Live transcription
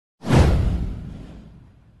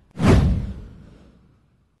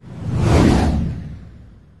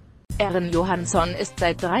Aron Johannsson ist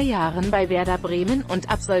seit 3 Jahren bei Werder Bremen und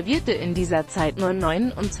absolvierte in dieser Zeit nur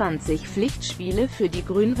 29 Pflichtspiele für die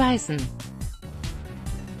Grün-Weißen.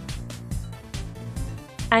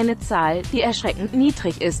 Eine Zahl, die erschreckend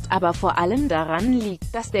niedrig ist, aber vor allem daran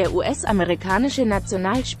liegt, dass der US-amerikanische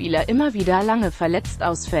Nationalspieler immer wieder lange verletzt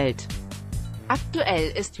ausfällt. Aktuell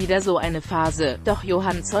ist wieder so eine Phase, doch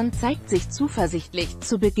Johansson zeigt sich zuversichtlich.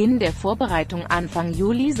 Zu Beginn der Vorbereitung Anfang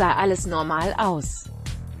Juli sah alles normal aus.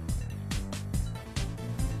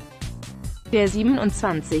 Der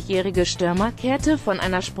 27-jährige Stürmer kehrte von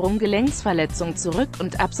einer Sprunggelenksverletzung zurück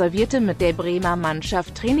und absolvierte mit der Bremer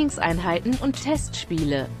Mannschaft Trainingseinheiten und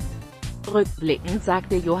Testspiele. Rückblickend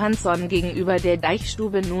sagte Johansson gegenüber der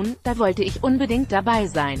Deichstube: Nun, da wollte ich unbedingt dabei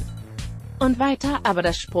sein. Und weiter, aber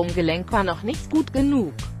das Sprunggelenk war noch nicht gut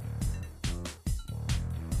genug.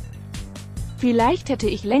 Vielleicht hätte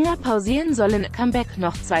ich länger pausieren sollen. Comeback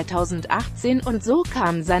noch 2018 und so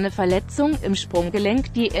kam seine Verletzung im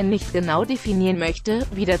Sprunggelenk, die er nicht genau definieren möchte,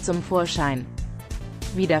 wieder zum Vorschein.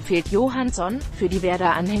 Wieder fehlt Johansson, für die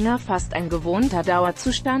Werder-Anhänger fast ein gewohnter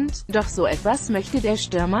Dauerzustand, doch so etwas möchte der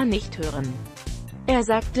Stürmer nicht hören. Er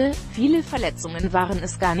sagte, viele Verletzungen waren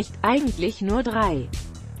es gar nicht, eigentlich nur 3.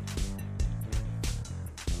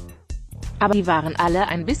 Aber die waren alle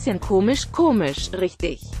ein bisschen komisch,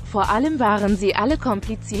 richtig. Vor allem waren sie alle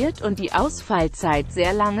kompliziert und die Ausfallzeit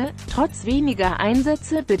sehr lange. Trotz weniger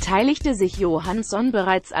Einsätze beteiligte sich Johansson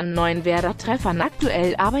bereits an 9 Werder-Treffern.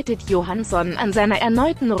 Aktuell arbeitet Johansson an seiner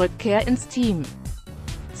erneuten Rückkehr ins Team.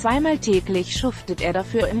 Zweimal täglich schuftet er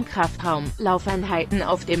dafür im Kraftraum. Laufeinheiten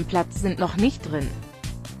auf dem Platz sind noch nicht drin.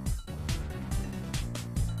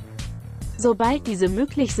 Sobald diese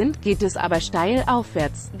möglich sind, geht es aber steil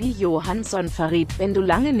aufwärts. Wie Johansson verriet, wenn du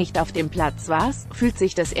lange nicht auf dem Platz warst, fühlt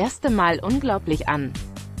sich das erste Mal unglaublich an.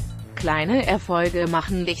 Kleine Erfolge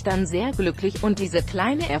machen dich dann sehr glücklich und diese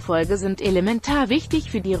kleinen Erfolge sind elementar wichtig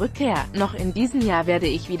für die Rückkehr. Noch in diesem Jahr werde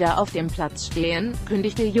ich wieder auf dem Platz stehen,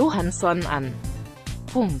 kündigte Johansson an.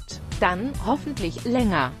 Dann hoffentlich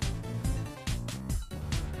länger.